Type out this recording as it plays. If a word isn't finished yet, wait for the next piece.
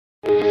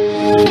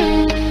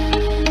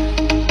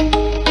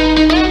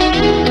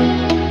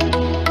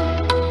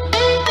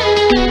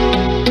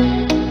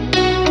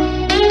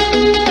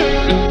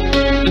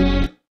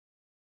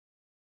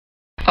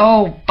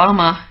Oh,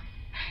 bummer.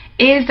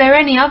 Is there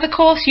any other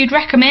course you'd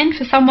recommend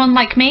for someone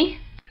like me?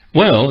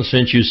 Well,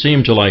 since you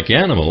seem to like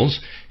animals,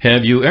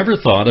 have you ever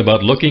thought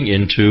about looking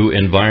into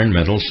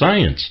environmental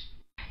science?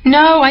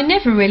 No, I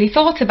never really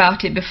thought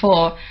about it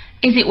before.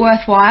 Is it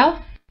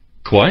worthwhile?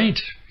 Quite.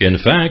 In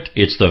fact,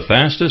 it's the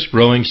fastest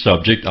growing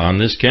subject on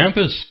this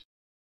campus.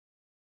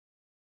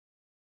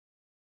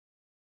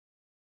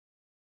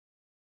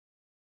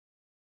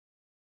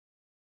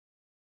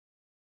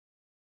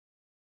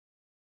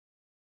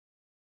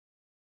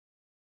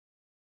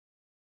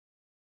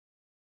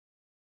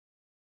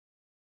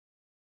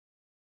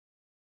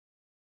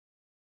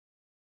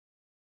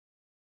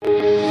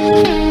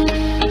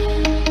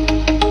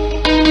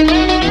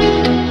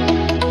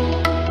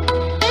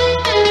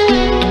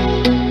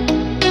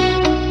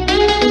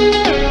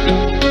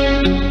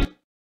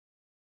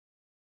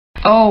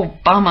 Oh,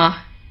 bummer.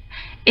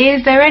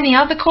 Is there any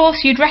other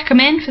course you'd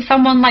recommend for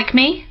someone like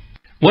me?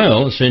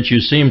 Well, since you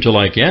seem to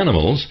like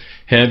animals,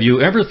 have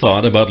you ever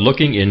thought about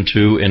looking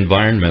into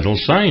environmental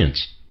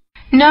science?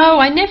 No,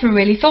 I never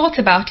really thought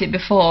about it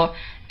before.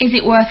 Is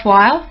it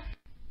worthwhile?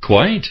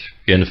 Quite.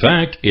 In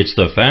fact, it's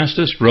the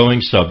fastest growing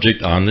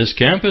subject on this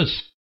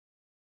campus.